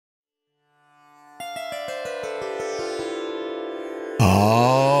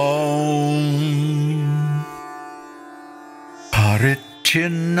Om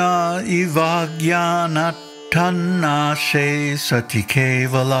Parichinna ivagyanattanashe sati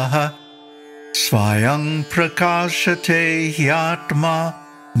kevalaha Svayang prakashate hyatma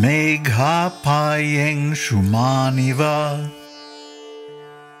megha payeng shumaniva.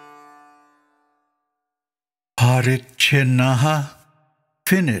 Parichinnaha,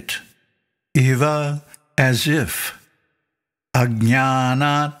 finite, iva, as if,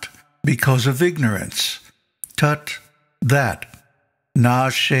 ajnanat, because of ignorance, tat, that,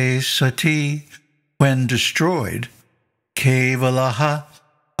 nashe sati, when destroyed, kevalaha,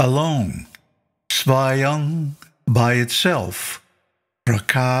 alone, svayang, by itself,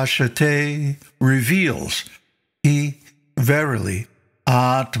 prakashate, reveals, he, verily,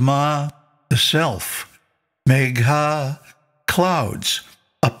 Atma, the self, megha, clouds,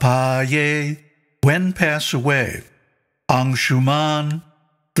 apaye, when pass away, angshuman,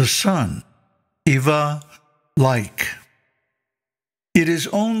 the sun, iva, like. It is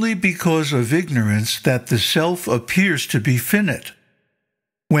only because of ignorance that the self appears to be finite.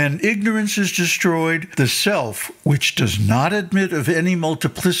 When ignorance is destroyed, the self, which does not admit of any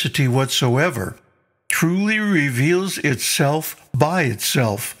multiplicity whatsoever, truly reveals itself by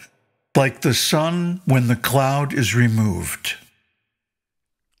itself, like the sun when the cloud is removed.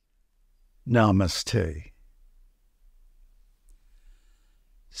 Namaste.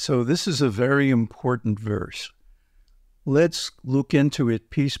 So this is a very important verse. Let's look into it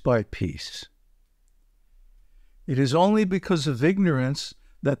piece by piece. It is only because of ignorance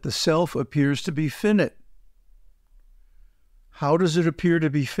that the self appears to be finite. How does it appear to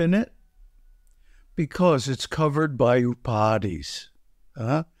be finite? Because it's covered by upadhis.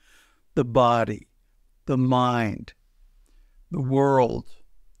 The body, the mind, the world,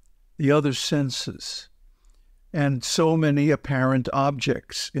 the other senses, and so many apparent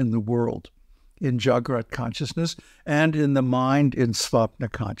objects in the world, in Jagrat consciousness, and in the mind in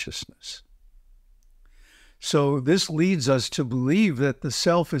Svapna consciousness. So this leads us to believe that the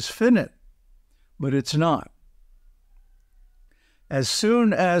self is finite, but it's not. As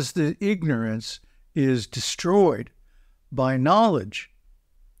soon as the ignorance is destroyed by knowledge,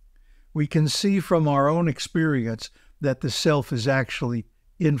 we can see from our own experience that the self is actually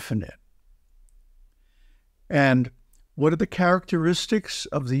infinite. And what are the characteristics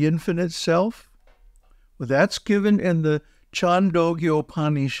of the infinite self? Well, that's given in the Chandogya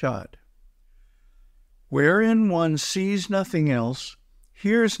Upanishad, wherein one sees nothing else,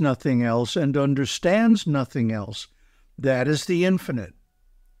 hears nothing else, and understands nothing else. That is the infinite.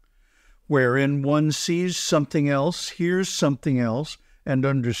 Wherein one sees something else, hears something else, and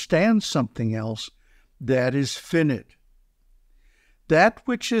understands something else, that is finite. That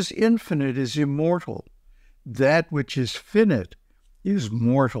which is infinite is immortal. That which is finite is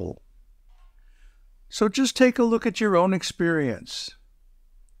mortal. So just take a look at your own experience.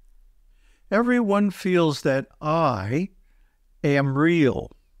 Everyone feels that I am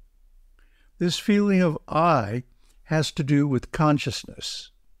real. This feeling of I has to do with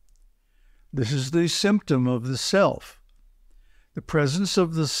consciousness. This is the symptom of the self. The presence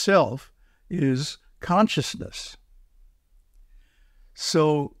of the self is consciousness.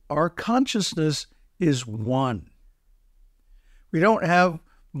 So our consciousness is one. We don't have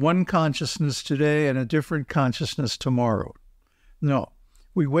one consciousness today and a different consciousness tomorrow. No.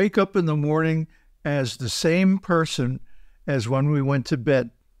 We wake up in the morning as the same person as when we went to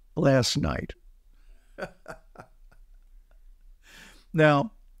bed last night.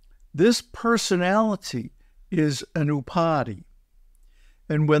 Now, this personality is an upadhi.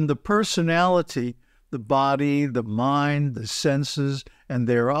 And when the personality, the body, the mind, the senses, and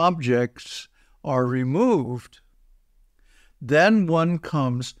their objects are removed, then one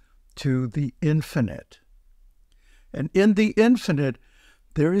comes to the infinite. And in the infinite,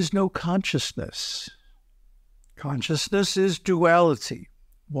 there is no consciousness. Consciousness is duality.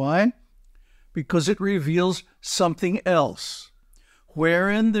 Why? Because it reveals something else.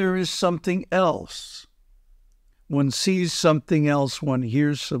 Wherein there is something else. One sees something else, one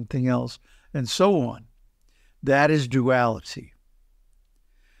hears something else, and so on. That is duality.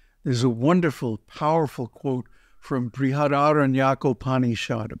 There's a wonderful, powerful quote from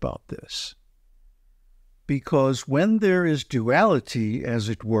Brihadaranyaka-upanishad about this. Because when there is duality, as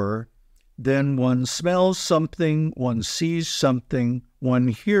it were, then one smells something, one sees something, one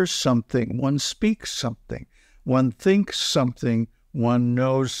hears something, one speaks something, one thinks something, one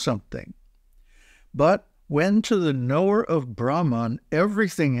knows something. But when to the knower of Brahman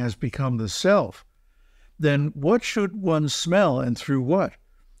everything has become the self, then what should one smell and through what?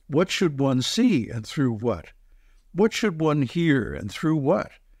 What should one see and through what? What should one hear and through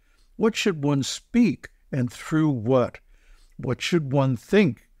what? What should one speak and through what? What should one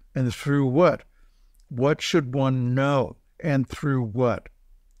think and through what? What should one know and through what?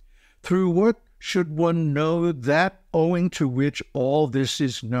 Through what should one know that owing to which all this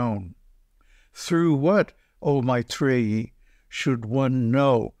is known? Through what, O Maitreyi, should one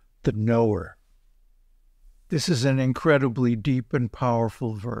know the knower? This is an incredibly deep and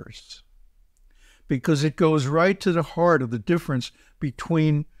powerful verse because it goes right to the heart of the difference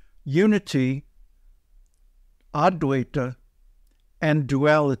between unity, Advaita, and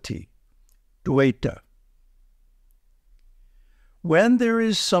duality, Dvaita. When there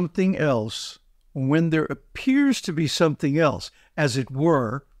is something else, when there appears to be something else, as it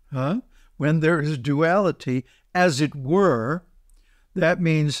were, when there is duality, as it were, that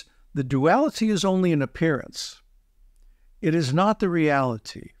means the duality is only an appearance. It is not the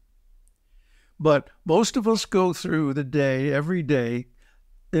reality. But most of us go through the day, every day,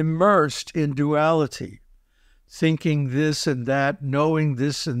 immersed in duality, thinking this and that, knowing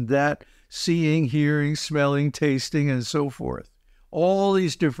this and that, seeing, hearing, smelling, tasting, and so forth. All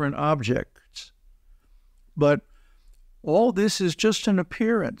these different objects. But all this is just an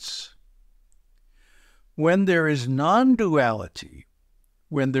appearance. When there is non-duality,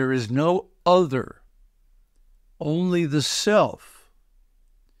 when there is no other, only the self,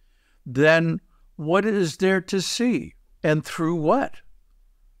 then what is there to see? And through what?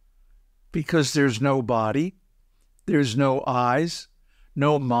 Because there's no body, there's no eyes,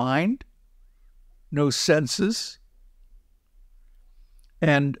 no mind, no senses,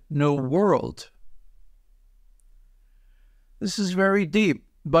 and no world. This is very deep,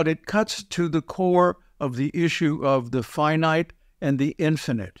 but it cuts to the core of the issue of the finite and the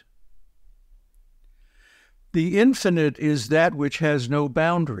infinite. The infinite is that which has no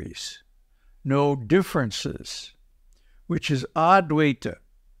boundaries, no differences, which is Advaita,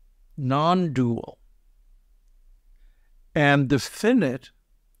 non-dual. And the finite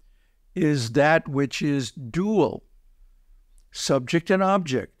is that which is dual, subject and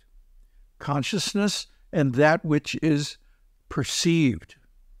object, consciousness and that which is perceived.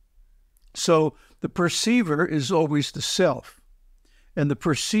 So the perceiver is always the self, and the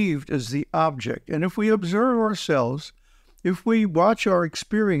perceived is the object. And if we observe ourselves, if we watch our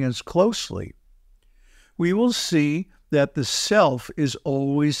experience closely, we will see that the self is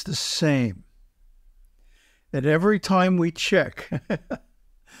always the same. And every time we check,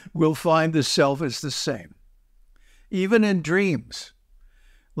 we'll find the self is the same. Even in dreams.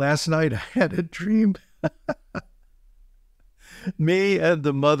 Last night I had a dream. Me and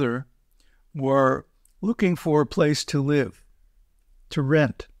the mother were looking for a place to live, to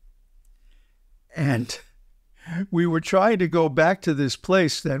rent. And we were trying to go back to this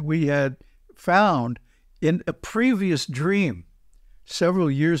place that we had found in a previous dream several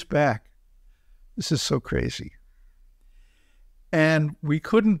years back. This is so crazy. And we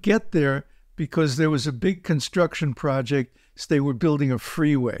couldn't get there because there was a big construction project, so they were building a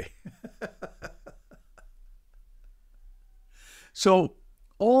freeway. So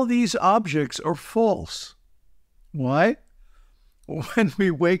all these objects are false. Why? When we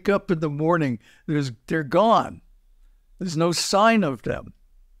wake up in the morning, they're gone. There's no sign of them.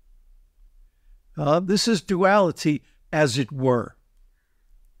 This is duality, as it were.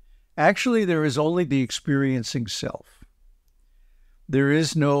 Actually, there is only the experiencing self. There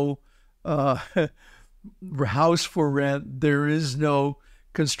is no house for rent. There is no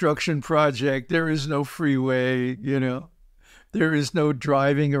construction project. There is no freeway, There is no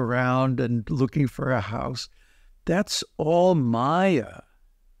driving around and looking for a house. That's all Maya.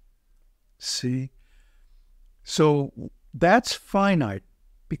 See? So that's finite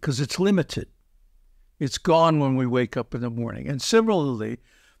because it's limited. It's gone when we wake up in the morning. And similarly,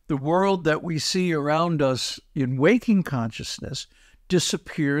 the world that we see around us in waking consciousness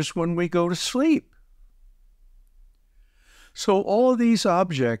disappears when we go to sleep. So all these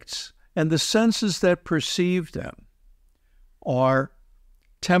objects and the senses that perceive them are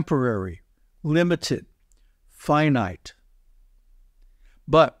temporary, limited, finite.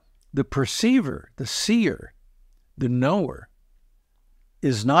 But the perceiver, the seer, the knower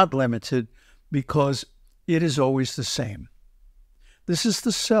is not limited because it is always the same. This is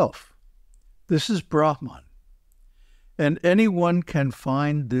the self. This is Brahman. And anyone can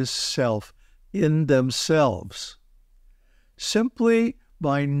find this self in themselves simply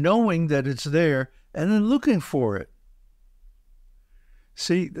by knowing that it's there and then looking for it.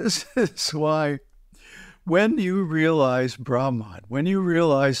 See, this is why when you realize Brahman, when you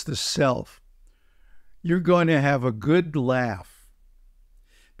realize the self, you're going to have a good laugh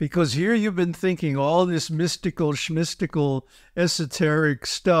Because here you've been thinking all this mystical, schmystical, esoteric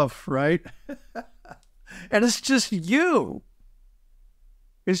stuff, right? And it's just you.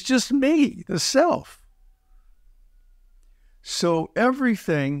 It's just me, the self. So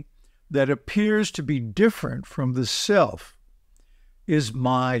everything that appears to be different from the self is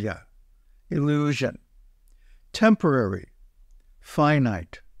Maya, illusion, temporary,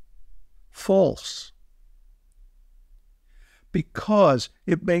 finite, false. Because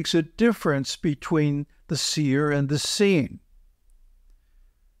it makes a difference between the seer and the seen,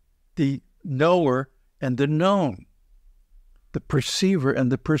 the knower and the known, the perceiver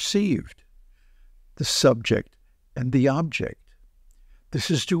and the perceived, the subject and the object.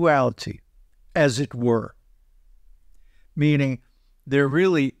 This is duality, as it were, meaning there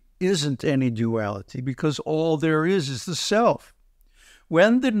really isn't any duality because all there is the self.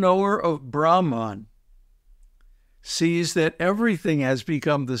 When the knower of Brahman sees that everything has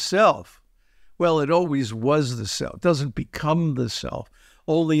become the self, well, it always was the self. It doesn't become the self,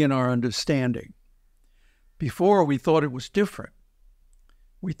 only in our understanding. Before, we thought it was different.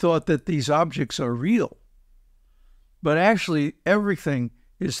 We thought that these objects are real. But actually, everything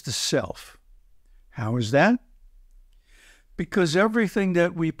is the self. How is that? Because everything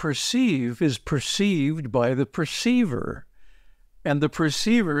that we perceive is perceived by the perceiver, and the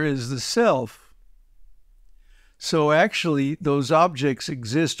perceiver is the self. So actually, those objects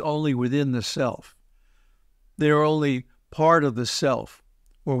exist only within the self. They're only part of the self,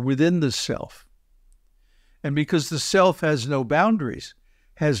 or within the self. And because the self has no boundaries,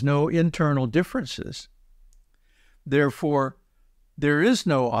 has no internal differences, therefore, there is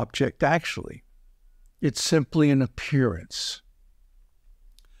no object actually. It's simply an appearance.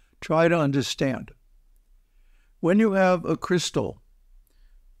 Try to understand. When you have a crystal,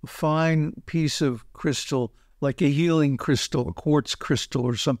 a fine piece of crystal, like a healing crystal, a quartz crystal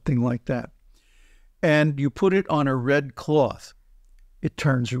or something like that, and you put it on a red cloth, it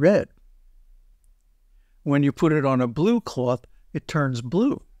turns red. When you put it on a blue cloth, it turns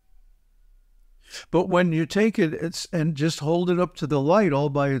blue. But when you take it and just hold it up to the light all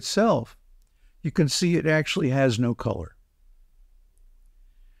by itself, you can see it actually has no color.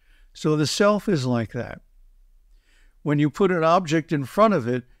 So the self is like that. When you put an object in front of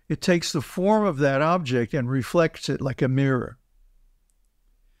it, it takes the form of that object and reflects it like a mirror.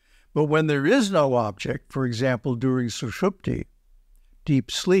 But when there is no object, for example, during sushupti,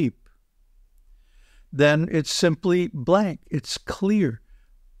 deep sleep, then it's simply blank. It's clear,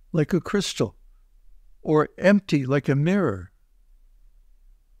 like a crystal, or empty, like a mirror.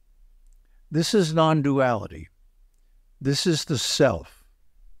 This is non-duality. This is the self.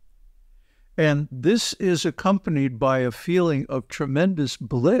 And this is accompanied by a feeling of tremendous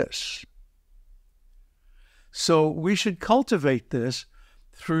bliss. So we should cultivate this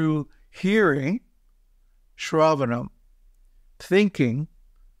through hearing, shravanam, thinking,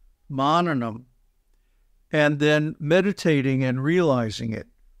 mananam, and then meditating and realizing it,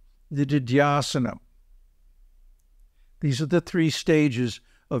 the didhyasana. These are the 3 stages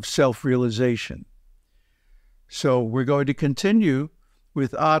of self-realization. So we're going to continue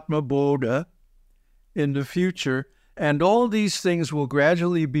with Ātma-Bodha in the future, and all these things will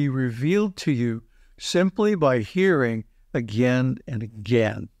gradually be revealed to you simply by hearing again and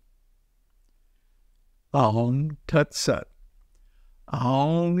again. Aum Tat Sat.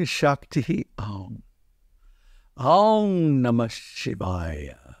 Aum Shakti Aum. Aum Namah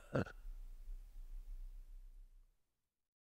Shivaya.